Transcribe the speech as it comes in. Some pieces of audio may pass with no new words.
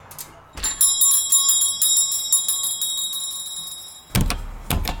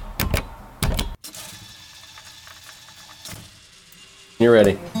You're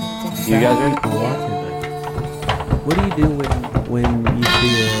ready. You guys ready? What do you do when you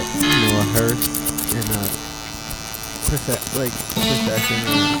see a hearse and a procession?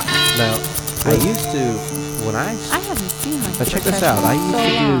 Now, I used to I haven't seen like. Now check this out. I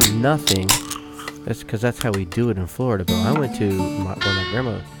used to do nothing. That's because that's how we do it in Florida. But I went to my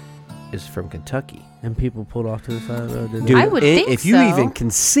grandma is from Kentucky. And people pulled off to the side of the road. Dude, I would think if you so. even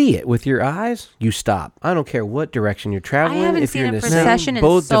can see it with your eyes, you stop. I don't care what direction you're traveling. I haven't if seen you're in a the procession in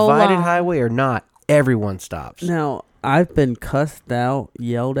both so divided long. highway or not, everyone stops. Now, I've been cussed out,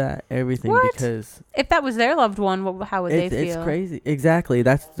 yelled at, everything What? because If that was their loved one, how would they feel? it's crazy. Exactly.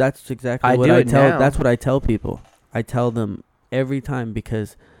 That's exactly I what do I it tell. now. That's what I tell people. I tell them every time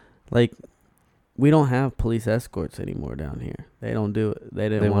because, like, we don't have police escorts anymore down here. They don't do it. They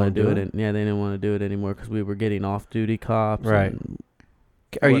didn't want to do it. They didn't want to do it anymore because we were getting off-duty cops. Right.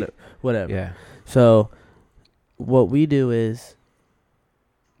 And whatever. Yeah. So, what we do is,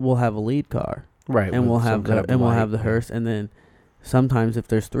 we'll have a lead car. Right. And with we'll some have kind of we'll light. have the hearse, and then sometimes if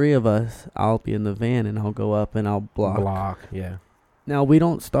there's 3 of us, I'll be in the van and I'll go up and I'll block. Yeah. Now we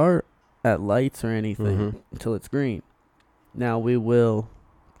don't start at lights or anything Mhm. until it's green. Now we will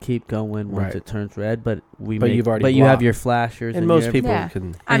keep going once Right. it turns red, but you've already you have blocked. your flashers, And most your people Yeah.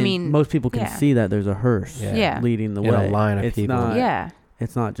 can. I and mean, most people can yeah. see that there's a hearse Yeah. leading the In a way. line of it's people. Not, yeah.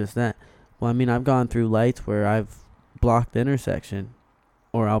 It's not just that. Well, I mean, I've gone through lights where I've blocked the intersection,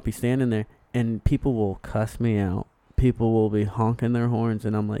 or I'll be standing there, and people will cuss me out. People will be honking their horns,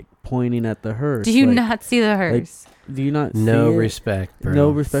 and I'm like pointing at the hearse. Do you like, not see the hearse? Do you not No see it? respect, bro.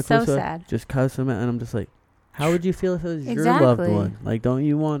 No respect So whatsoever. sad. Just cuss them out, and I'm just like, how would you feel if it was your loved Exactly. one? Like, don't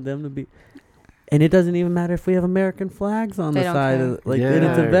you want them to be? And it doesn't even matter if we have American flags on They the don't side care. of and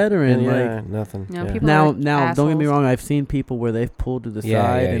it's a veteran. Like nothing. No, yeah. people are like now, don't get me assholes. wrong. I've seen people where they've pulled to the Yeah,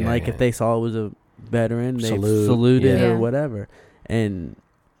 side, yeah, and yeah, like yeah. if they saw it was a veteran, they Salute, saluted yeah. or Yeah. whatever. And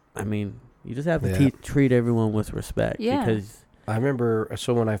I mean, you just have to Yeah. treat everyone with respect. Yeah. Because I remember.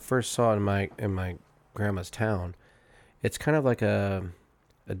 So when I first saw it in my grandma's town, it's kind of like a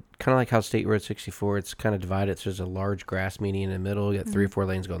kind of like how State Road 64. It's kind of divided. So there's a large grass median in the middle. You got 3 or 4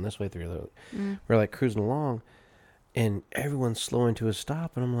 lanes going this way, 3 other. We're like cruising along, and everyone's slowing to a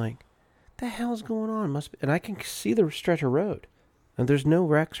stop, and I'm like, "The hell's going on?" Must be, and I can see the stretch of road, and there's no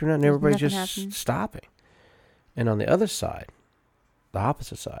wrecks or nothing. There's Everybody's nothing just happening. stopping. And on the other side, the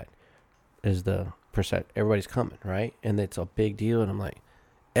opposite side, is the percent. Everybody's coming, right? And it's a big deal. And I'm like,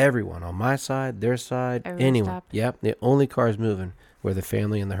 everyone on my side, their side, Everyone anyone. stopped. Yep. The only cars moving were the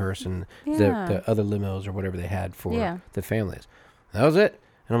family and the hearse and Yeah. the other limos or whatever they had for Yeah. the families. That was it.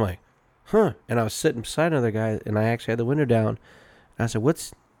 And I'm like, huh. And I was sitting beside another guy, and I actually had the window down. And I said,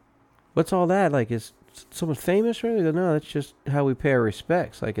 what's all that? Like, is someone famous? Really? He goes, no, that's just how we pay our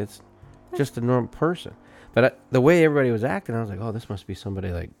respects. Like, it's just a normal person. But the way everybody was acting, I was like, oh, this must be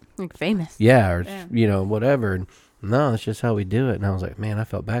somebody like famous. yeah, or Yeah. whatever. And no, it's just how we do it. And I was like, man, I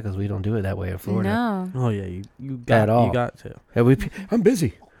felt bad because we don't do it that way in Florida. No. oh yeah, you got At all. you got to. And I'm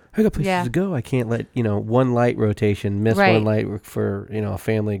busy. I got places Yeah. to go. I can't let one light rotation miss Right. one light for a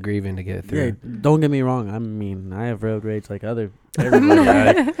family grieving to get through. Yeah, don't get me wrong. I mean, I have road rage like everybody.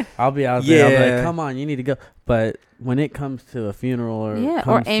 I'll be out there. I'll be Yeah. like, come on, you need to go. But when it comes to a funeral or Yeah,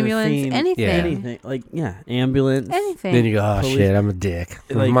 comes or to ambulance, scene, anything. anything like ambulance. Anything. Then you go, oh Police- shit, I'm a dick.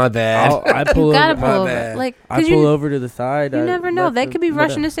 Like, My bad. I pull You gotta over. pull my over. bad. Like, I 'cause pull you over to the side. never know. They could be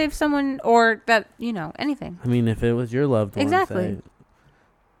rushing whatever. to save someone, or that anything. I mean, if it was your loved one, Exactly. say,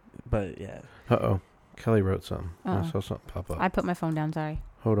 but yeah, Uh-oh. Kelly wrote something. I Uh-oh. saw something pop up. I put my phone down. Sorry.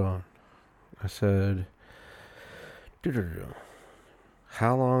 Hold on. I said,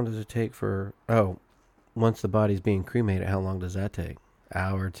 how long does it take once the body's being cremated, how long does that take?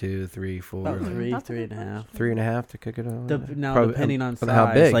 Hour, 2, 3, 4? about Mm. 3, That's 3.5. 3.5 to cook it all? Now, Probably, depending on size,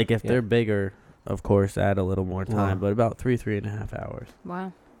 how big. like if Yeah. they're bigger, of course, add a little more time. Wow. But about 3.5 hours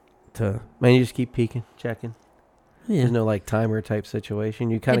Wow. to. Man, you just keep peeking, checking. Yeah. There's no timer type situation.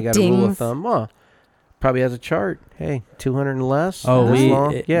 You kind It of got a rule of dings. thumb. Probably has a chart. Hey, 200 and less. Oh, this we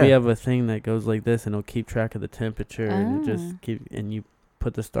long. Yeah. we have a thing that goes like this, and it'll keep track of the temperature, and it Ah. just and you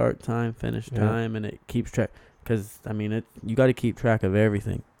put the start time, finish Yeah. time, and it keeps track. Because I mean, you got to keep track of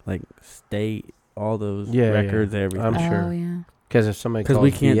everything, like state, all those Yeah, yeah. records, everything. I'm sure. Oh yeah. Because if somebody Because calls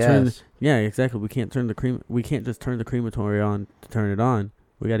we can't turn. BS, Yeah, exactly. We can't turn we can't just turn the crematory on to turn it on.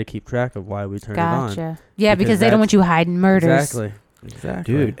 We got to keep track of why we turn it on. Gotcha. Yeah, Because because they don't want you hiding murders. Exactly.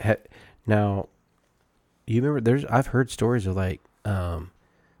 dude. Now, you remember? I've heard stories of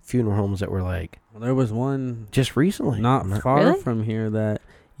funeral homes that were Well, there was one just recently, not far Really? from here that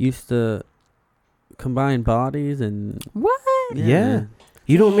used to combine bodies and What? Yeah.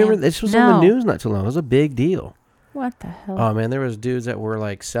 You don't remember? This was on No. the news not too long. It was a big deal. What the hell? Oh man, there was dudes that were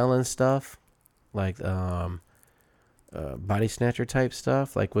like selling stuff, like body snatcher type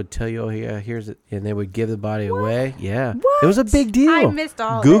stuff. Like would tell you, oh yeah, here's it, and they would give the body away. Yeah, What? it was a big deal. I missed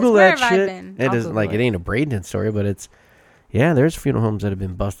all Google this. Where that have I shit. been? It I'll is Google like it ain't a Bradenton story, but it's there's funeral homes that have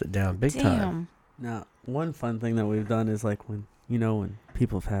been busted down big time. Damn. Now, one fun thing that we've done is like when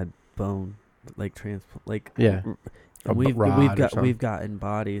people have had bone like transplant, like Yeah. A we've rod or something. we've gotten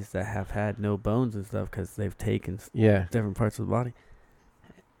bodies that have had no bones and stuff because they've taken Yeah. different parts of the body.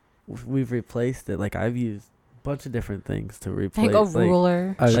 We've replaced it. Like I've used a bunch of different things to replace. Think a like,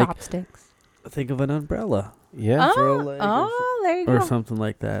 ruler, like- chopsticks. think of an umbrella Yeah. throw Oh, leg there you or go. something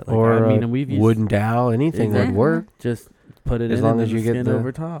like that. Like, Or I mean, and we've used wooden dowel, anything Exactly. would work. just put it As in long and as then you the get skin the-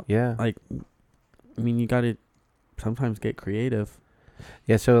 over top. Yeah. Like, I mean, you got to sometimes get creative.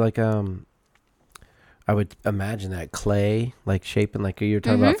 Yeah. So like I would imagine that clay, like shaping, like you were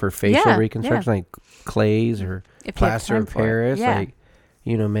talking about Mhm. for facial Yeah, reconstruction, like clays or If you have plaster time of for it. Paris, Yeah. like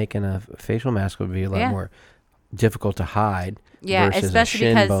making a facial mask would be a lot Yeah. more difficult to hide. Yeah, versus especially a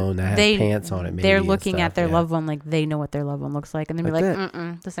shin because bone that has they pants on it. Maybe they're and looking stuff, at their yeah. loved one like they know what their loved one looks like, and then be Like like,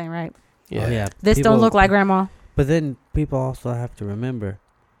 that. this ain't right. Yeah. Oh, yeah. This People- don't look like grandma. But then people also have to remember,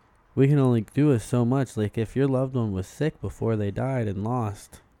 we can only do it so much. Like if your loved one was sick before they died and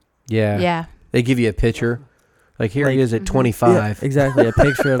lost. Yeah. Yeah. They give you a picture. Like here Like- he is at Mhm. 25. Yeah, exactly. A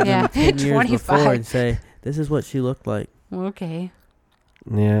picture of Yeah, them 10 years 25. before and say, this is what she looked like. Okay.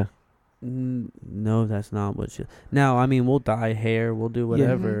 Yeah. No, that's not what she. Now, I mean, we'll dye hair. We'll do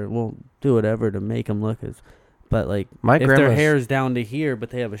whatever. We'll do whatever to make them look as. But like, My if their grandma's hair's down to here,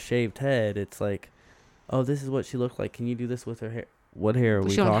 but they have a shaved head, it's like, oh, this is what she looked like. Can you do this with her hair? What hair are we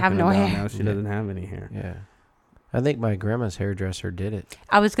She don't talking have no about hair. now? She Yeah. doesn't have any hair. Yeah. I think my grandma's hairdresser did it.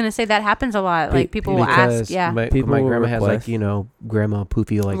 I was gonna say that happens a lot. Like people will Because ask, yeah. People my will grandma has like, request. grandma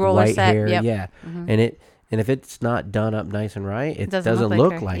poofy like Roller white set, hair. yep. Yeah. Mhm. And if it's not done up nice and right, it Doesn't doesn't look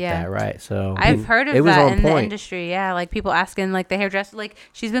look like her, like yeah. that, right? So I've heard of it was that on in the point. industry. Yeah, like people asking, like the hairdresser, like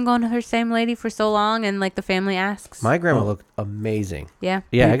she's been going to her same lady for so long, and like the family asks. My grandma Oh. looked amazing. Yeah.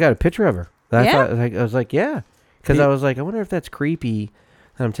 Yeah, I got a picture of her. I Yeah? thought, I was like, yeah, because Yeah. I was like, I wonder if that's creepy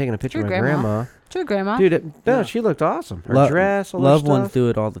that I'm taking a picture Your of my grandma. grandma. True, grandma. Dude, No. she looked awesome. Her Lo- dress, all Loved that ones stuff. do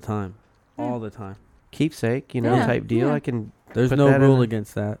it all the time. Yeah. All the time. Keepsake, Yeah, type deal. yeah. I can. There's put no that in rule a-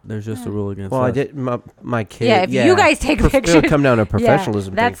 against that. There's just a Yeah. rule against Well, I us. did my kid. Yeah, if you guys take It'll pictures, come down to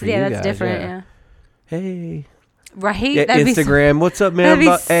professionalism. that's thing for you that's guys, different. yeah. Yeah. Hey, Right. yeah, That'd be so- Instagram. What's up, man?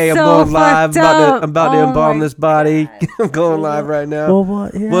 that'd be Hey, I'm so going live. fucked up. I'm about to Oh embalm my this body. God. I'm going live right now. Well,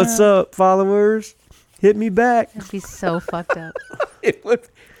 what? Yeah. What's up, followers? Hit me back. That'd be so fucked up.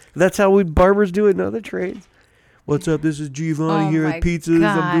 That's how we barbers do it in other trades. What's up? This is Giovanni Oh here my at Pizzas.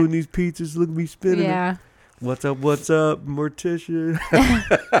 God. I'm doing these pizzas. Look at me spinning them. Yeah. What's up? What's up, Mortician?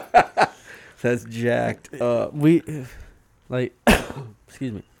 That's jacked up. We, like,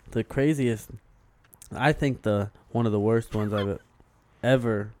 excuse me. The craziest, I think one of the worst ones I've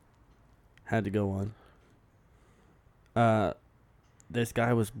ever had to go on. This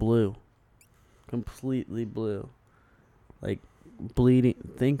guy was blue. Completely blue. Like, bleeding.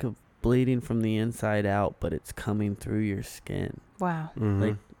 Think of bleeding from the inside out, but it's coming through your skin. Wow. Mhm.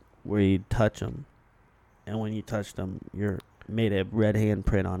 Like, where you touch him. And when you touched him, you're made a red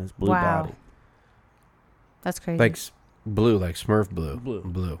handprint on his blue Wow. body. That's crazy. Like blue, like Smurf blue.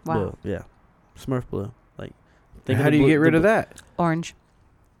 Blue. Wow. Blue, yeah. Smurf blue. Like, How do you get rid of that? Orange.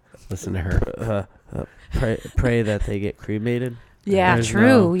 Listen to her. Pray that they get cremated. Yeah. There's True.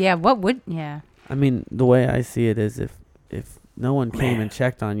 no- Yeah. What would? Yeah. I mean, the way I see it is if no one came and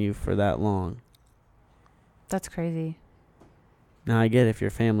checked on you for that long. That's crazy. Now, I get if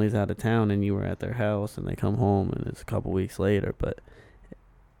your family's out of town and you were at their house and they come home and it's a couple weeks later, but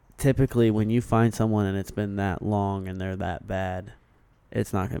typically when you find someone and it's been that long and they're that bad,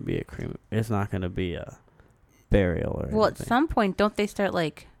 it's not going to be it's not going to be a burial or Well, at anything. some point, don't they start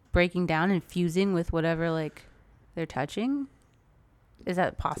like breaking down and fusing with whatever like they're touching? Is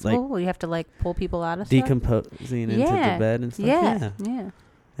that possible? Will you have to like pull people out of stuff? Decomposing into Yeah. the bed and stuff. Yeah. Yeah.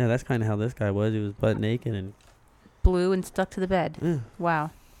 Yeah, that's kind of how this guy was. He was butt naked and Blue and stuck to the bed.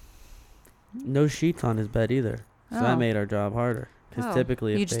 Wow. no sheets on his bed either. So Oh. that made our job harder. Because Oh.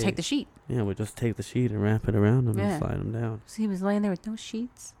 typically, You if just take the sheet. we just take the sheet and wrap it around him Yeah. and slide him down. So he was laying there with no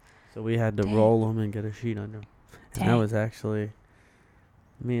sheets. So we had to Dang. roll him and get a sheet under him. And that Dang. was actually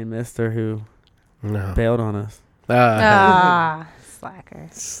me and Mister who No. bailed on us. Slacker.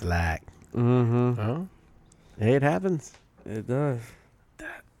 Slack. Mm-hmm. Oh, hey, it happens. It does.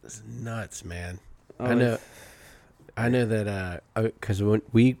 It's nuts, man. Oh, I know that because when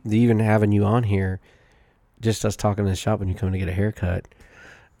we even having you on here, just us talking in the shop when you come to get a haircut,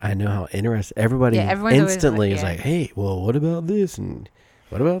 I know how interesting. Everybody everyone's always instantly like, is yeah. like, hey, well, what about this? And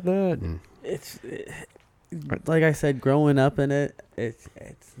what about that? And It's like I said, growing up in it, it's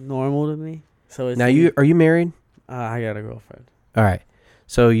normal to me. So it's now are you married? I got a girlfriend. All right.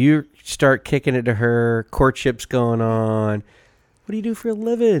 So you start kicking it to her. Courtship's going on. What do you do for a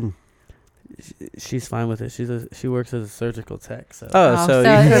living? She's fine with it. She works as a surgical tech. So Oh, so so you're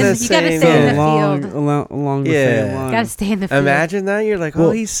kind of you gotta stay in the field. along the Yeah. same line. Gotta stay in the field. Imagine that. You're like, oh,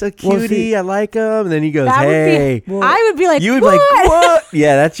 Well- he's so well, cutie. see- I like him. And then he goes, That would hey. be, I would be like, You would what? be like, what?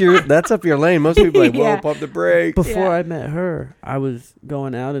 Yeah, that's up your lane. Most people are like, whoa, Yeah. pump the brakes. Before Yeah. I met her, I was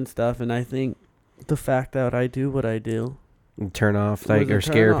going out and stuff, and I think the fact that I do what I do, And turn off, Was like, a or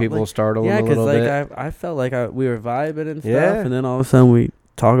scare turn off, people, like- startle yeah, them a because little like bit. I felt like we were vibing and stuff, Yeah. and then all of a sudden we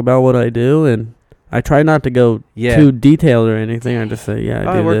talk about what I do, and I try not to go Yeah. too detailed or anything. I just say, yeah, Oh,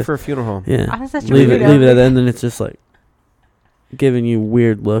 I I do work this. for a funeral home. Yeah, I'm such a leave weirdo. it at the end, and it's just like giving you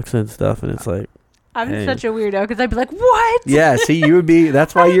weird looks and stuff, and it's like, I'm Hey. such a weirdo because I'd be like, what? Yeah, see, you would be.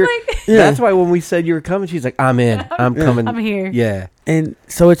 That's why I'm you're. like, yeah. That's why when we said you were coming, she's like, I'm in. I'm Yeah. coming. I'm here. Yeah. And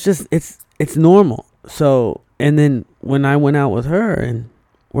so it's just it's normal. So and then when I went out with her and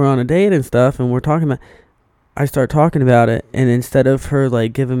we're on a date and stuff and we're talking about, I start talking about it, and instead of her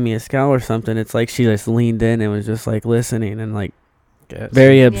like giving me a scowl or something, it's like she just leaned in and was just like listening and like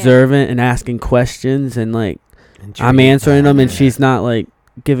very Yeah. observant and asking questions, and like I'm Intrigued. answering them, and Yeah. she's not like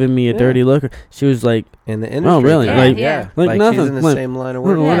giving me a Yeah. dirty look. She was like, in the industry. really? yeah, Like- yeah. like Like nothing. she's in the Like, same line of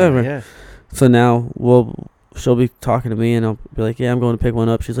work. whatever. Yeah. so now she'll be talking to me, and I'll be like, yeah, I'm going to pick one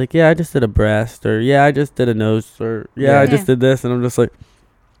up. She's like, yeah, I just did a breast, or yeah, I just did a nose, or yeah, I Yeah. just did this, and I'm just like,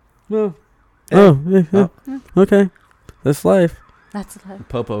 Hey. yeah, okay, that's life. That's like,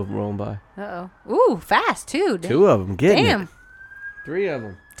 Popo rolling by. uh oh. Ooh, fast too. Two of them. Getting Damn. it. Three of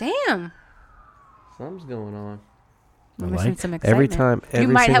them. Damn. Something's going on. We're I missing like some Every excitement. time. Every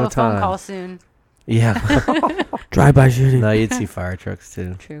You might have single a phone time. call soon. Yeah. Drive-by shooting. No, you'd see fire trucks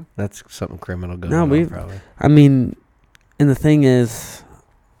too. True. That's something criminal going No, on. we've- Probably. I mean, and the thing is,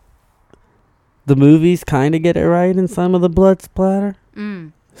 the movies kind of get it right in some of the blood splatter.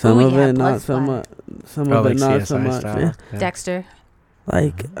 Mm. Some Oh, of yeah, it blood not so splatter. much. Some Oh, of like it not CSI so much. style. Yeah. Yeah. Dexter.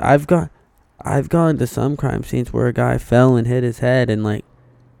 Like I've gone to some crime scenes where a guy fell and hit his head, and like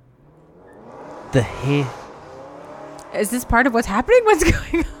the hand. Is this part of what's happening? What's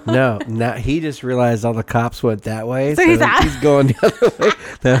going on? No, not he just realized all the cops went that way, So he's out. he's going the other way.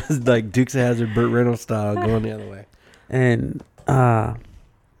 That was like Dukes of Hazzard, Burt Reynolds style, going the other way. And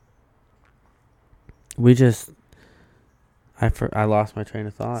we just I lost my train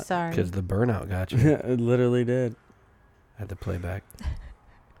of thought. Sorry. Because the burnout got you. Yeah, it literally did. Had to play back.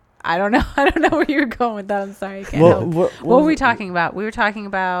 I don't know. I don't know where you're going with that. I'm sorry. I can't What, help. what, What were was we it? talking about? We were talking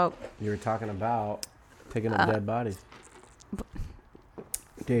about You were talking about picking up dead bodies,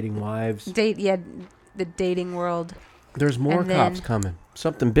 dating wives. the dating world. There's more And cops then- coming.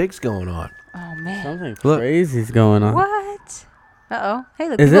 Something big's going on. Oh man. Something Look. crazy's going on. What? Uh oh. Hey,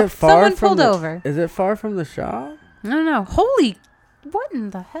 look. Is people- it far someone from pulled the, over. Is it far from the shop? No. Holy. What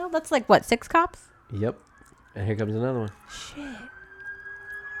in the hell? That's like what? 6 cops? Yep. And here comes another one. Shit.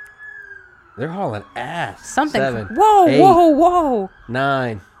 They're hauling ass. Something. 7, Whoa. 8, Whoa.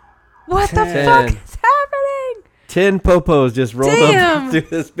 9, What the 10. fuck is happening? 10 popos just rolled Damn. up through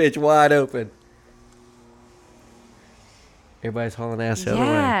this bitch wide open. Everybody's hauling ass the other way.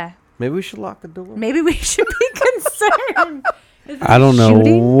 Yeah. Maybe we should lock the door. Maybe we should be concerned. Is I don't it know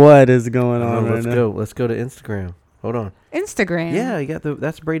shooting? what is going on right let's now. go. Let's go to Instagram. Hold on. Instagram. Yeah, you got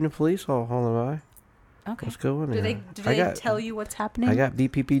that's Braden Police hauling by. Okay. Let's go in Do there. they tell you what's happening? I got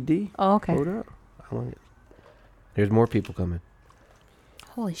BPPD. Oh, okay. Hold up. I want it. There's more people coming.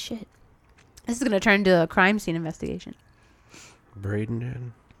 Holy shit. This is going to turn into a crime scene investigation. Braden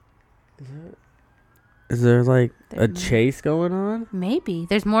did. Is there like a There's more. chase going on? Maybe.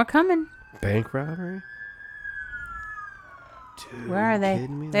 There's more coming. Bank robbery. Dude, Where are they?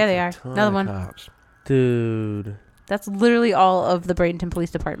 kidding me? There they That's are. a ton Another of one. Cops. Dude. That's literally all of the Bradenton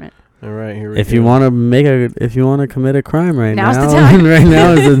Police Department. All right, here we If go. you want to commit a crime right Now's now, the time. right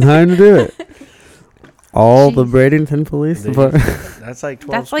now is the time to do it. All the Jeez. Bradenton Police They- Department. That's like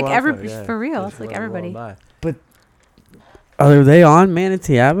 12 That's like squad every- car, yeah. for real, Just it's like rolling everybody. by. Are they on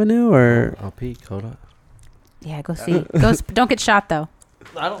Manatee Avenue or? I'll peek. Hold up. Yeah, go see. Don't get shot though.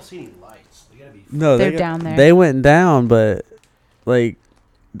 I don't see any lights. They gotta be. No, They're down there. They went down, but like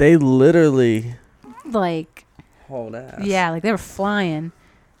they literally Like, hauled ass. yeah, like they were flying.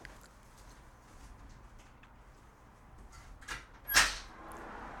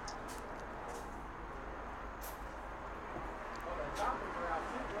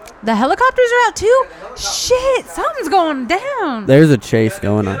 The helicopters are out too? Shit, something's going down. There's a chase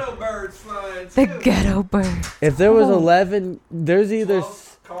going on. The ghetto bird. If there was Oh. 11, there's either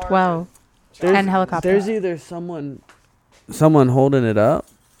 12. And helicopters. there's either someone holding it up,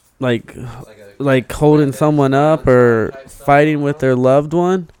 like holding someone up or fighting with their loved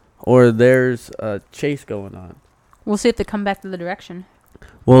one, or there's a chase going on. We'll see if they come back to the direction.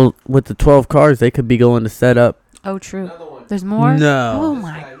 Well, with the 12 cars, they could be going to set up. Oh, true. There's more? No. Oh,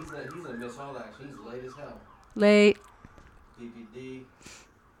 my. He's gonna miss all that. He's late as hell. Late. DPD.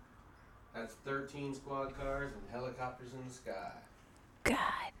 That's 13 squad cars and helicopters in the sky. God.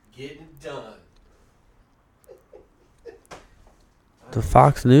 Getting done. The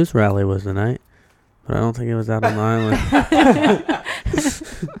Fox News rally was tonight, but I don't think it was out on the island.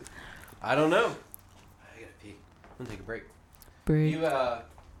 I don't know. I gotta pee. I'm gonna take a break. Break.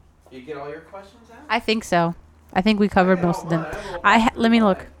 You get all your questions out? I think so. I think we covered most of them. Let me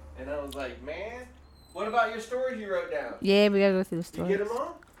look. And I was like, man, what about your stories you wrote down? Yeah, we gotta go through the You story. get them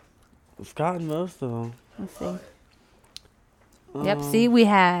all? We've gotten most of them. Let's see. Yep, see, we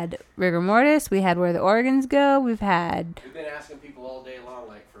had rigor mortis. We had where the organs go. We've had... We've been asking people all day long,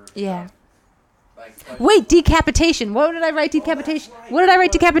 like, for... Yeah. Like, Wait, decapitation. What did I write decapitation? What did I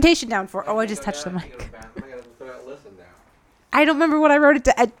write decapitation down for? Oh, I just touched the mic. I don't remember what I wrote it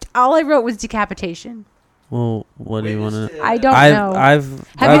to. All I wrote was decapitation. Well, what do you want to know? I don't know. Have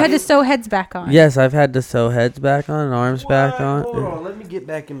you had to sew heads back on? Yes, I've had to sew heads back on and arms back on. Hold on, let me get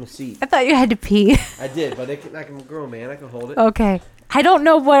back in my seat. I thought you had to pee. I did, but I can grow, man. I can hold it. Okay. I don't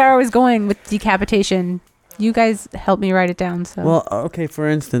know where I was going with decapitation. You guys helped me write it down. So. Well, okay, for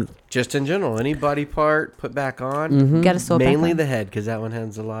instance. Just in general, any body part put back on. Mm-hmm. Got to sew it back on. Mainly the head, because that one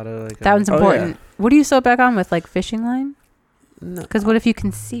has a lot of... like. That one's Oh, important. yeah. What do you sew it back on with, like fishing line? No. Because what if you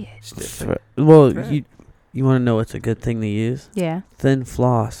can see it? Well, Right. you want to know what's a good thing to use? Yeah. Thin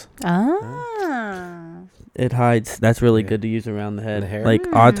floss. Ah. It hides. That's really Yeah. good to use around the head. The hair? Like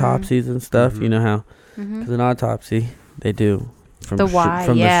autopsies and stuff. Mhm. You know how? Mm-hmm. Because an autopsy, they do from The Y,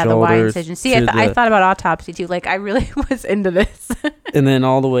 from yeah, the Y shoulders incision. See, to I the- thought about autopsy too. Like, I really was into this. and then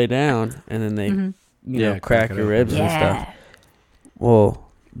all the way down, and then they Mhm. you know Yeah, crack crack it your open. ribs and Yeah. stuff.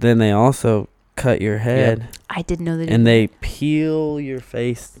 Well, then they also cut your head, I didn't know that. and they peel your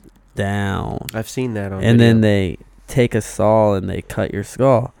face down, I've seen that on and video. then they take a saw and they cut your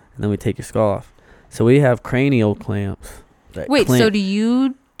skull, and then we take your skull off. So we have cranial clamps. that Wait, so clamp- do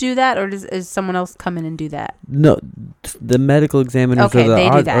you do that, or does someone else come in and do that? No, the medical examiners Okay, or the they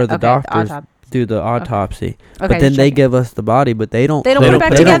do that. or the Okay, doctors autop- do the autopsy. Okay, But then just they checking. give us the body, but they don't. They don't put it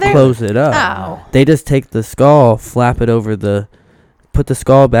back they together? don't close it up. Oh. They just take the skull, flap it over put the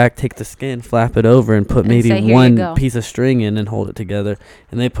skull back, take the skin, flap it over, and put And maybe say, "Here you one go." piece of string in and hold it together.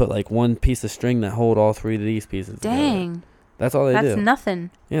 And they put like one piece of string that hold all three of these pieces. together. Dang, That's all they that's do. nothing.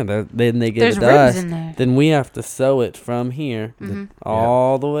 Yeah, then they give There's it to ribs us. in there. Then we have to sew it from here Mhm.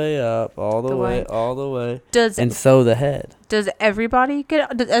 all the way up, all the The way, way. all the way, Does and sew the head. does everybody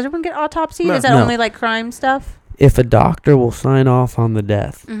get? Does everyone get autopsy? No. Is that No. only like crime stuff? If a doctor will sign off on the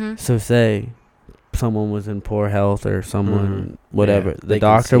death, Mm-hmm. so say someone was in poor health or someone whatever, Yeah, the they can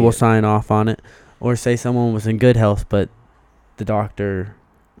doctor see will it. sign off on it, or say someone was in good health but the doctor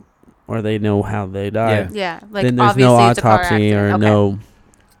or they know how they died. Yeah, like then there's obviously no it's a car autopsy or accident. Okay. no.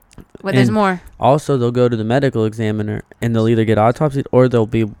 Well, there's and- more. Also, they'll go to the medical examiner and they'll either get autopsied or there'll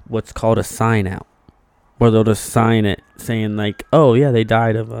be what's called a sign out, where they'll just sign it saying like, "Oh yeah, they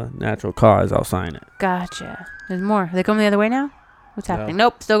died of a natural cause. I'll sign it." Gotcha. There's more. Are they going the other way now? What's No. happening?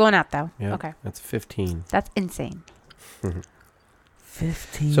 Nope, still going out though. Yeah, Okay, that's 15. that's insane.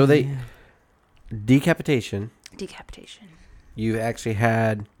 15. So they- Decapitation. Decapitation. You actually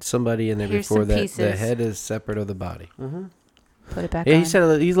had somebody in there Here's before some that. The pieces. head is separate of the body. Uh-huh. Put it back Yeah, on. he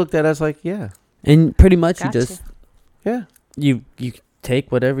said he looked at us like, yeah, And pretty much Gotcha. you just yeah. you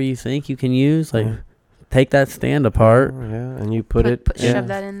take whatever you think you can use, like Mhm. take that stand apart, Oh, yeah, and you put it, yeah, shove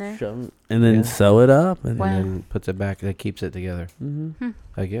that in there. and then Yeah. sew it up, and Wow. and then puts it back. That keeps it together. hmm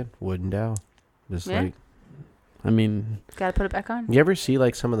Again, wooden dowel. Just Yeah. like, I mean, Gotta put it back on. you ever see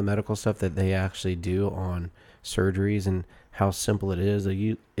like some of the medical stuff that they actually do on surgeries and how simple it is?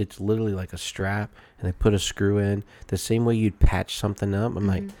 It's literally like a strap, and they put a screw in the same way you'd patch something up. I'm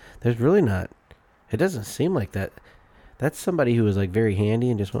like, Mhm. there's really not. It doesn't seem like that. That's somebody who was like very handy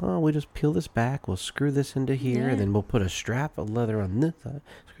and just went, oh, we just peel this back, we'll screw this into here, Yeah. and then we'll put a strap of leather on this side,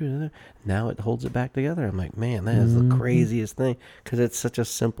 screw it there. Now it holds it back together. I'm like, man, that is Mhm. the craziest thing, because it's such a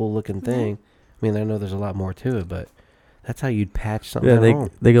simple looking thing. I mean, I know there's a lot more to it, but that's how you'd patch something yeah, at they home.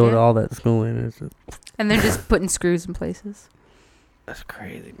 they go to Yeah. all that schooling. And it's just, And they're just putting screws in places. That's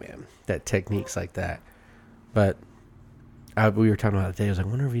crazy, man. That techniques like that. But We were talking about it today. I was like, I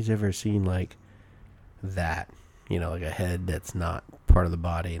wonder if he's ever seen like that. Like a head that's not part of the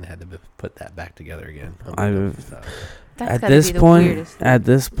body and had to put that back together again. That's At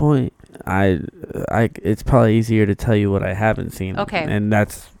this point, it's probably easier to tell you what I haven't seen. Okay. And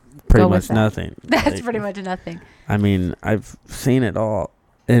that's pretty much nothing. That's pretty much nothing. I mean, I've seen it all.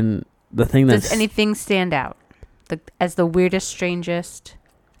 And the thing that's... Does anything stand out? As the weirdest, strangest,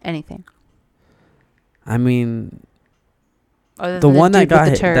 anything? I mean... Other the than one that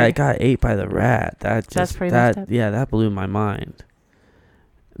dude got ate by the rat, that's pretty messed up. Yeah, that blew my mind.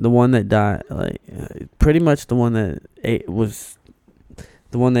 The one that died, pretty much the one that ate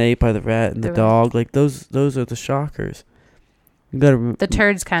by the rat and the dog. Like those are the shockers. You gotta. The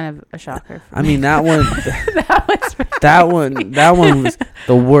turd's kind of a shocker. I mean that one. that one was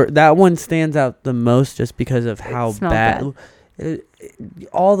the worst. That one stands out the most just because of how bad.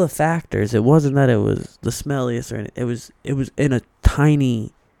 All the factors. It wasn't that it was the smelliest or anything. It was in a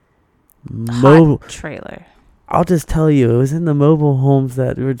tiny mobile trailer. I'll just tell you, it was in the mobile homes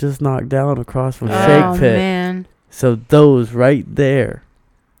that were just knocked down across from Shake Pit. Oh man! So those right there,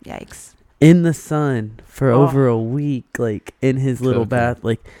 yikes! In the sun for over a week, like in his little bath,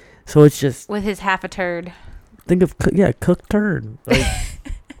 like so it's just with his half a turd. Think of cooked turd. Like,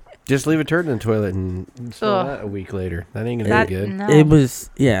 just leave a turd in the toilet and smell that a week later. That ain't gonna be good. No. It was.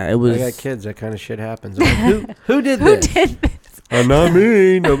 I got kids. That kind of shit happens. Like, who did this? Who did this? Not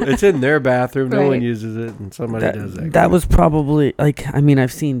me. No, it's in their bathroom. No one uses it, and somebody does that. That was probably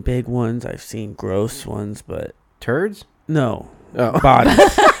I've seen big ones. I've seen gross ones, but turds? No. Oh. Bodies.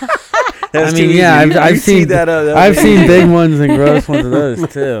 I've seen that. I've seen big ones and gross ones of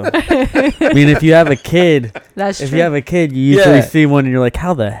those too. I mean, if you have a kid, you usually see one and you're like,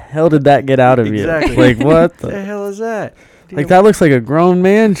 "How the hell did that get out of you?" Like, what the hell is that? Like that looks like a grown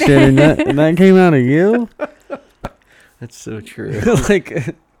man shit, and that came out of you. That's so true.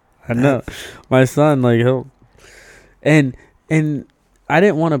 Like, I know my son. Like he'll, and I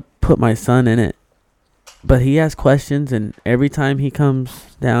didn't want to put my son in it. But he has questions, and every time he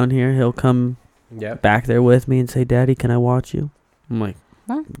comes down here, he'll come back there with me and say, "Daddy, can I watch you?" I'm like,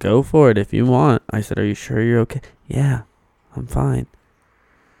 "Go for it if you want." I said, "Are you sure you're okay?" "Yeah, I'm fine."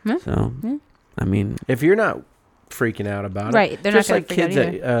 So, I mean... If you're not freaking out about it... They're just not like kids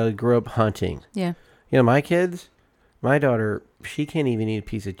that grow up hunting. Yeah. My kids, my daughter, she can't even eat a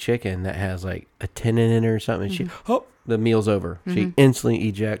piece of chicken that has like a tendon in it or something. Mm-hmm. The meal's over. Mm-hmm. She instantly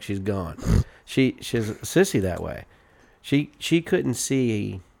ejects. She's gone. She's a sissy that way. She couldn't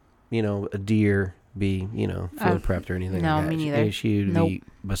see, a deer be, field prepped or anything. No, like that. Me neither. She would be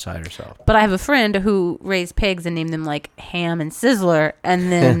beside herself. But I have a friend who raised pigs and named them like Ham and Sizzler,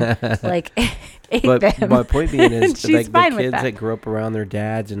 and then ate them. My point being is like the kids that grew up around their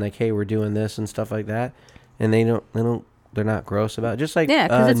dads and like, hey, we're doing this and stuff like that, and they're not gross about it. Just like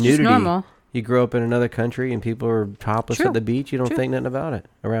because it's nudity. Just normal. You grow up in another country and people are topless at the beach. You don't think nothing about it.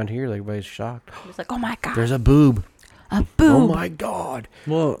 Around here, like, everybody's shocked. It's like, oh my god, there's a boob. A boob. Oh my god.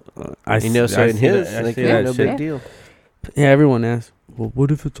 Well, so in his, no big deal. Yeah, everyone asks, well, what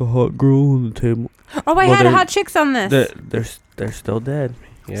if it's a hot girl on the table? Oh, I had hot chicks on this. They're still dead.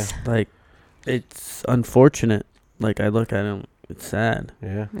 Yeah. Like, it's unfortunate. Like, I look at them, it's sad.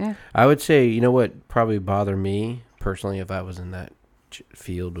 Yeah. I would say, you know what probably bother me personally if I was in that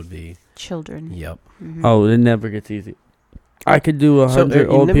field would be children. Yep. Mm-hmm. Oh, it never gets easy. I could do 100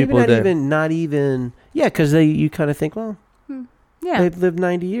 old people a day. Not even. Yeah, because you kind of think, well, they've lived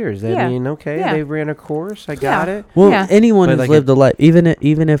 90 years. I mean, they ran a course. I got it. Well, anyone who's lived a life, even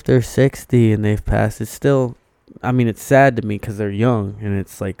if they're 60 and they've passed, it's still. I mean, it's sad to me because they're young and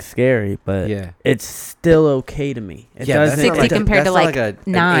it's like scary, but it's still okay to me. It doesn't 60 compared to like a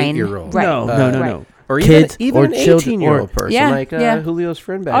 9 8-year-old. Right. No. Or kids even an 18-year-old person, like Julio's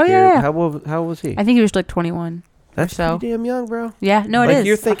friend back here. Yeah. How old was he? I think he was like 21. That's pretty damn young, bro. Yeah, no, it is.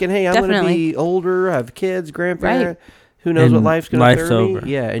 You're thinking, hey, I'm going to be older, have kids, grandparent. Right. Who knows what life's going to throw me?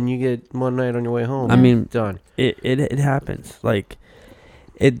 Yeah, and you get one night on your way home. I mean, done. It happens. Like,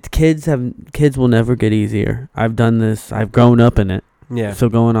 kids will never get easier. I've done this. I've grown up in it. Yeah. So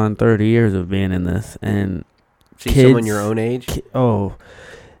going on 30 years of being in this, and see someone your own age.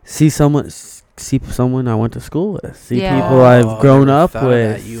 See someone I went to school with. See people I've grown up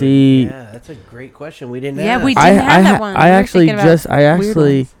with. That's a great question. We didn't. Yeah, ask. we didn't have that one. I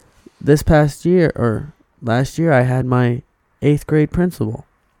actually this past year or last year I had my 8th grade principal.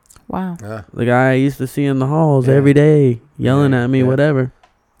 Wow. The guy I used to see in the halls every day, yelling at me, whatever.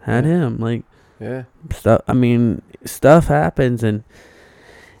 Had him like. Yeah. Stuff. I mean, stuff happens, and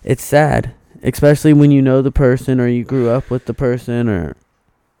it's sad, especially when you know the person or you grew up with the person, or.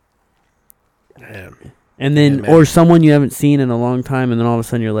 And then, Yeah, man. or someone you haven't seen in a long time, and then all of a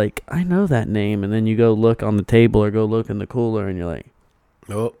sudden you're like, I know that name. And then you go look on the table or go look in the cooler, and you're like,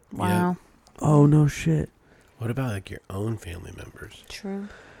 Oh, Wow. yeah. oh, no shit. What about like your own family members? True.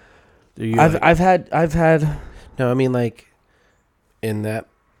 Do you, I've had. No, I mean like in that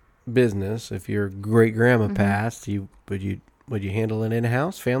business, if your great grandma Mhm. passed, would you handle it in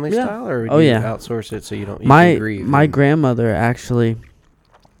house, family Yeah. style, or would Oh, you yeah. outsource it so you don't you can grieve? My and- grandmother actually,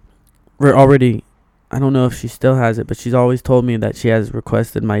 we're already, I don't know if she still has it, but she's always told me that she has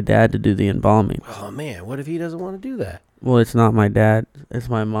requested my dad to do the embalming. Oh man, what if he doesn't want to do that? Well, it's not my dad, it's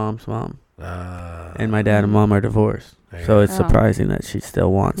my mom's mom. And my dad and mom are divorced. there So you it's Oh. surprising that she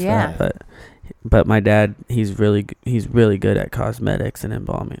still wants Yeah. that. But my dad, he's really good at cosmetics and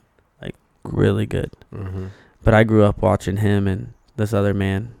embalming. Like really good. go. Mm-hmm. But I grew up watching him and this other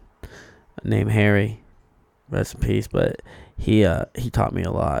man named Harry, rest in peace, but he taught me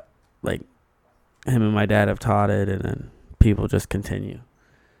a lot. Like him and my dad have taught it, and then people just continue.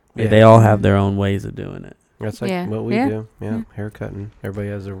 Yeah. They all have their own ways of doing it. That's like Yeah. what we Yeah. do. Yeah, Yeah. haircutting. Everybody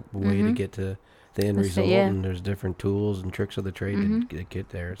has a way to Mhm. get to the end That's it, result, yeah. and there's different tools and tricks of the trade Mhm. to get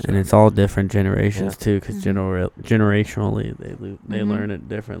there. So. And it's all different generations Yeah. too, because Mhm. generationally they Mhm. learn it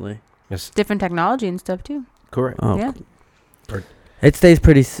differently. It's Different technology and stuff too. correct. Oh, Yeah. it stays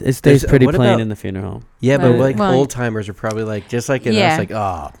pretty. It stays There's- pretty what plain about- in the funeral home. Yeah, but Right. like Well, old timers are probably like just like in Yeah. us, like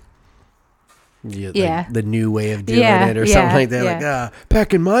yeah, Yeah. like the new way of doing Yeah, it or something yeah, like that. yeah. Like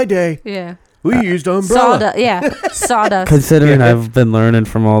back in my day, Yeah. we used umbrella. Sawdust. Yeah. Sawdust. Considering Yeah. I've been learning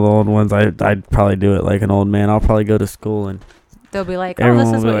from all the old ones, I'd probably do it like an old man. I'll probably go to school and They'll be like, oh,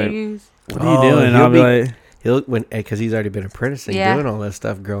 Everyone this is will be what like, you use. what are you Oh, doing? he'll I'll be be- like, He'll because he's already been apprenticing Yeah. doing all this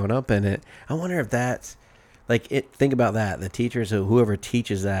stuff growing up in it. I wonder if that's like it. Think about that. The teachers or whoever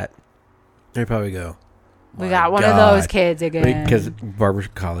teaches that, they probably go. We "My got one of those God." kids again. Because barber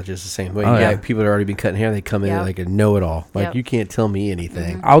college is the same way. Oh, Yeah, yeah. people that already been cutting hair. They come in Yep. like a know-it-all. Like Yep. you can't tell me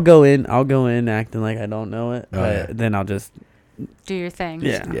anything. Mhm. I'll go in acting like I don't know it, Oh, but yeah. then I'll just Do your thing.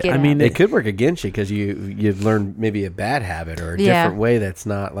 Yeah. Just Yeah. I get mean, out. It could work against you because you've learned maybe a bad habit or a Yeah. different way that's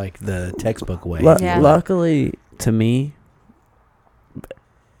not like the textbook way. Yeah. luckily to me,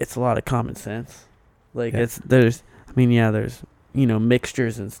 it's a lot of common sense. Like Yeah. there's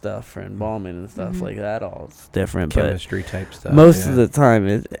mixtures and stuff for embalming and stuff Mhm. like that. All it's different, Chemistry type stuff. but most yeah. of the time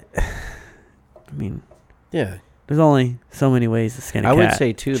yeah. there's only so many ways to skin a I cat. would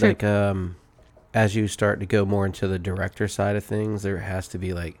say too, True. like as you start to go more into the director side of things, there has to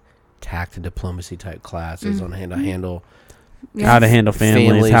be like tact and diplomacy type classes on how to Mhm. handle how to handle families,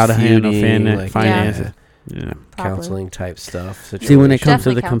 Families, how to handle feuding, like, finances. Yeah. Probably. counseling type stuff. See, when it situations. comes to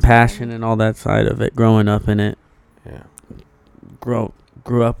the Definitely compassion counseling. and all that side of it, growing up in it, Yeah.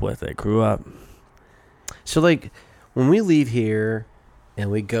 grew up with it, grew up. So like when we leave here and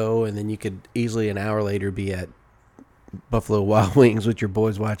we go, and then you could easily an hour later be at Buffalo Wild Wings with your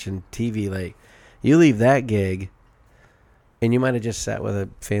boys watching TV. Like you leave that gig, and you might have just sat with a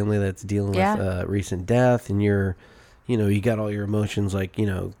family that's dealing Yeah. with a recent death, and you got all your emotions like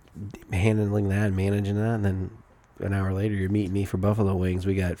handling that and managing that, and then an hour later you're meeting me for Buffalo Wings.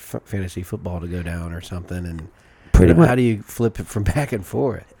 We got fantasy football to go down or something, and Pretty much. how do you flip it from back and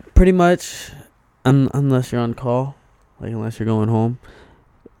forth? Pretty much, unless you're on call, like unless you're going home,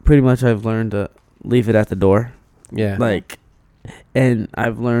 pretty much I've learned to leave it at the door. Yeah, And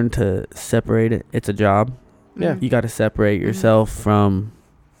I've learned to separate it. It's a job. Yeah. You got to separate yourself from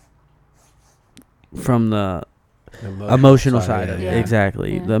the emotional side of it. Yeah.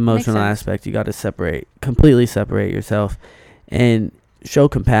 Exactly. Yeah. The emotional Makes sense. aspect, you got to completely separate yourself and show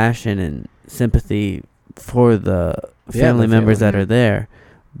compassion and sympathy for the family members that family. are there,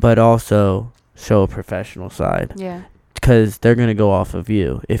 but also show a professional side, Yeah. because they're going to go off of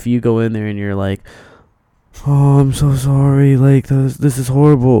you. If you go in there and you're like, oh, I'm so sorry, like this is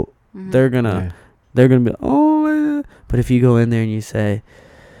horrible, Mhm. they're gonna be, oh, but if you go in there and you say,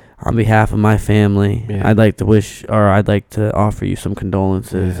 on behalf of my family, Yeah. I'd like to offer you some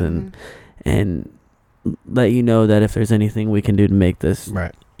condolences Yeah. Mhm. and let you know that if there's anything we can do to make this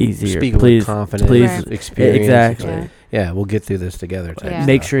right. easier, Speak with please confidence, please, Right. experience. exactly. Yeah. Yeah, we'll get through this together. Type Yeah.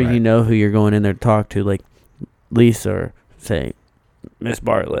 Make stuff, sure you right. know who you're going in there to talk to, like Lisa, or say Miss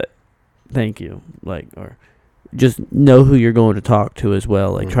Bartlett, thank you, like, or just know who you're going to talk to as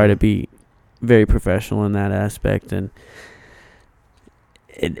well. Like, try to Mhm. be very professional in that aspect, and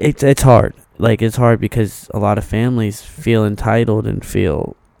it's hard. Like, it's hard because a lot of families feel entitled and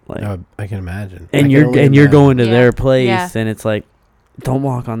feel like, I can imagine. I and can you're only and you're imagine. going to Yeah. their place, Yeah. and it's like, don't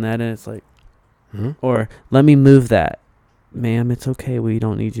walk on that, and it's like, Hmm? or let me move that. Ma'am, it's okay. We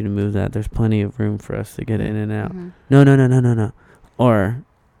don't need you to move that. There's plenty of room for us to get in and out. Mhm. No. Or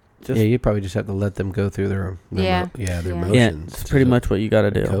Yeah, you probably just have to let them go through their Yeah. their Yeah. motions. Yeah, it's pretty much what you got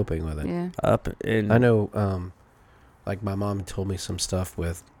to do. Coping with it. Yeah. Up and I know, like my mom told me some stuff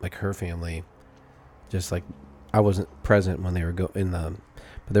with like her family. Just like I wasn't present when they were but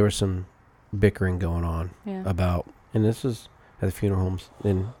there was some bickering going on Yeah. about, and this is at the funeral homes,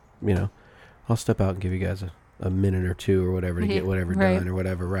 and I'll step out and give you guys a minute or two or whatever to get whatever Right. done or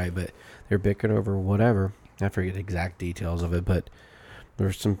whatever, right? But they're bickering over whatever. I forget the exact details of it, but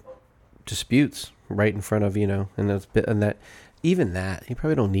there's some disputes right in front of and that you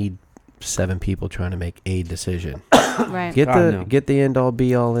probably don't need 7 people trying to make a decision. Right. Get the end all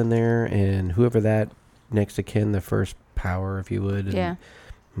be all in there, and whoever that next of kin, the first power, if you would, and Yeah.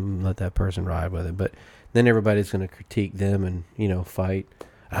 let that person ride with it. But then everybody's going to critique them and fight.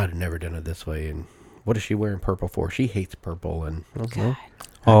 I'd have never done it this way, and what is she wearing purple for? She hates purple, and God.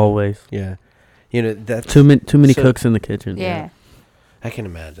 always yeah, that's too many so- cooks in the kitchen. Yeah. I can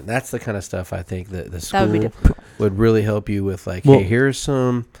imagine. That's the kind of stuff I think that the That school would be would really help you with. Like, Well, hey, here's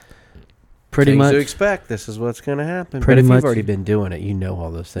some pretty things much to expect. This is what's going to happen. Pretty but if much- you've already been doing it, you know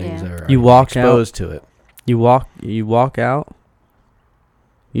all those things Yeah. are You walk out- exposed to it. You walk out.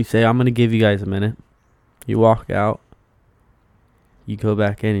 You say, I'm going to give you guys a minute. You walk out. You go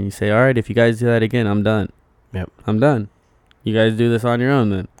back in and you say, all right, if you guys do that again, I'm done. Yep. I'm done. You guys do this on your own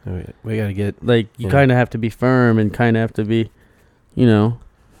then. We got to get. Like, you Yeah. kind of have to be firm and kind of have to be, We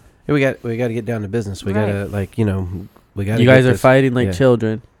got to get down to business. We got to we got. you guys are fighting like yeah.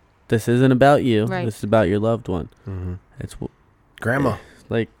 children. This isn't about you. Right. This is about your loved one. Mm-hmm. It's Grandma.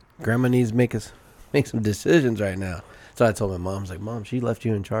 like, Grandma needs to make some decisions right now. So I told my mom, I was like, Mom, she left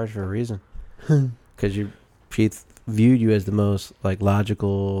you in charge for a reason. Because she viewed you as the most like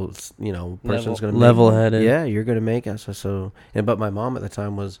logical, person's going to level-headed. Yeah, you're going to make us. But my mom at the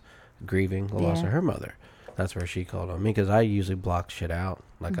time was grieving the loss Yeah. of her mother. That's where she called on me, because I usually block shit out.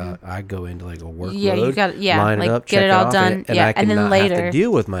 Like I go into like a workload. Yeah, you got line like it up, get check it all off, done. and Yeah, I can and then not later. have to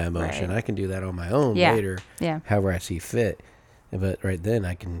deal with my emotion. Right. I can do that on my own Yeah. later, Yeah. however I see fit. But right then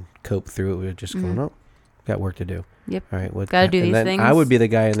I can cope through it with just going, oh, got work to do. Yep. All right, Gotta do and these then things. I would be the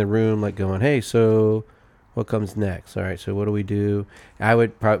guy in the room like going, hey, so what comes next? All right, so what do we do? I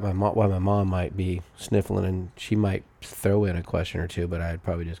would probably my mom might be sniffling, and she might throw in a question or two, but I'd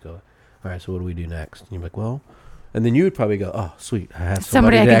probably just go, all right, so what do we do next? And you're like, well. And then you would probably go, oh, sweet. I have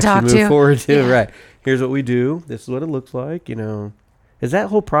somebody I to can talk actually move to. forward to. Yeah. Right. Here's what we do. This is what it looks like. Is that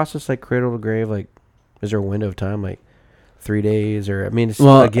whole process like cradle to grave? Like, is there a window of time, like 3 days? Or, I mean, it's,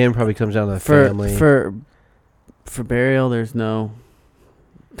 again, probably comes down to the family. For burial, there's no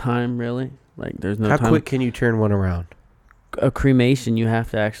time, really. Like, there's no How time. quick can you turn one around? A cremation, you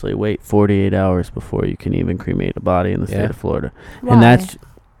have to actually wait 48 hours before you can even cremate a body in the state Yeah. of Florida. Why? And that's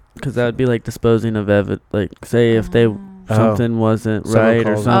because that would be like disposing of evidence. Like, say if they something wasn't Someone right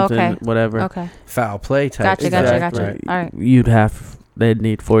or calls something, Okay. whatever. Okay. Foul play type. Gotcha. Exactly. All right. They'd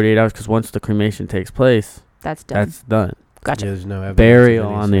need 48 hours because once the cremation takes place, That's done. that's done. Gotcha. There's no evidence Burial,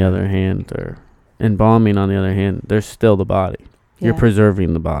 of any on the sort. other hand, or embalming, on the other hand, there's still the body. You're Yeah.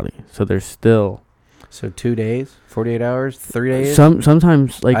 preserving the body, so there's still So 2 days, 48 hours, 3 days.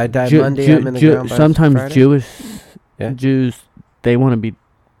 sometimes like I died Monday, I'm in the ground by sometimes Friday? Yeah. Jews they want to be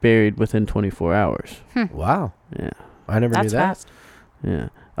buried within 24 hours. Wow. Yeah, I never knew That's that. fast. yeah.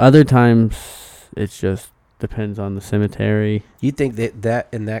 Other times it's just depends on the cemetery. You'd think that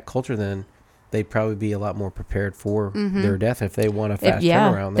in that culture, then they'd probably be a lot more prepared for their death if they want a fast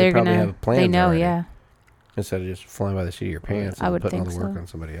turnaround. They they're probably gonna. have plans. They know. already, Yeah. Instead of just flying by the seat of your pants I and would putting all think the work so. on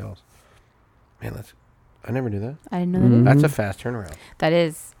somebody else. Man, I never knew that. I didn't know Mhm. That's a fast turnaround. that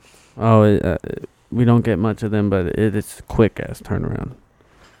is. Oh, we don't get much of them, but it's quick as turnaround.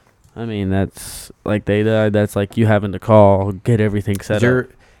 I mean, that's like they died. That's like you having to call, get everything set up.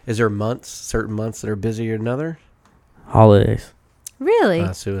 Is there certain months that are busier than other? Holidays,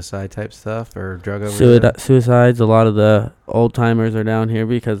 Really? Suicide type stuff or drug overdose? suicides. A lot of the old timers are down here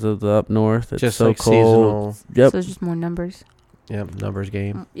because of the up north. It's Just so like cold. seasonal. Yep. So it's just more numbers. Yep, numbers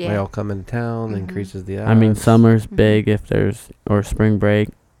game. Yeah. They all come into town, Mhm. increases the odds. I mean, summer's Mhm. big if there's or spring break.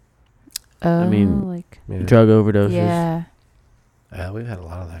 Oh, mean, like Yeah. Drug overdoses, yeah. Yeah, we've had a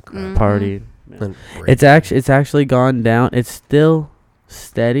lot of that crap. Mhm. party. And It's actually gone down. It's still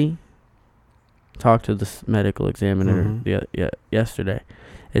steady. Talked to the medical examiner Mhm. yesterday.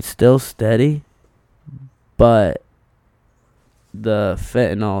 It's still steady, but the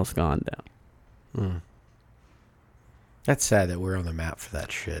fentanyl's gone down. Mm. That's sad that we're on the map for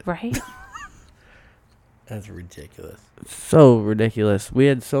that shit. Right. That's ridiculous. So ridiculous. We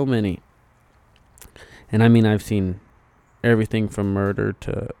had so many. And I mean, I've seen everything from murder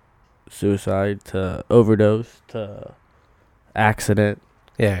to suicide to overdose to accident.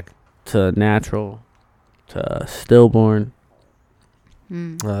 Yeah, to natural to stillborn.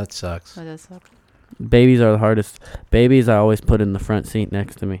 Oh, that sucks. That does suck. Babies are the hardest. Babies I always put in the front seat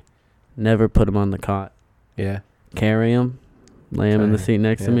next to me. Never put them on the cot. Yeah. Carry them. Lay them in the Okay, seat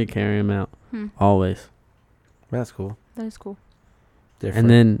next to yeah. me. Carry them out. Hmm. Always. That's cool. That is cool. Different. And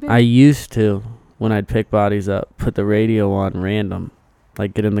then Yeah. I used to, when I'd pick bodies up, put the radio on random.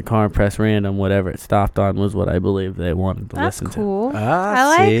 Like get in the car and press random. Whatever it stopped on was what I believed they wanted to That's listen cool. Ah, I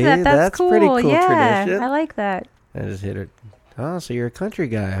like see? that. That's cool. pretty cool yeah, tradition. I like that. I just hit her. Oh, so you're a country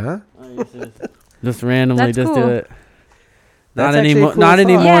guy, huh? to. Just randomly That's just do cool. it. That's Not actually a anymore. cool Not thought.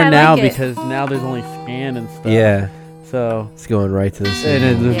 anymore Yeah, I now like it. because now there's only scan and stuff. Yeah. So It's going right to the and same.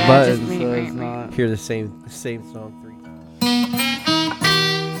 it's just Yeah, buttons, just so it's not. Hear the same song 3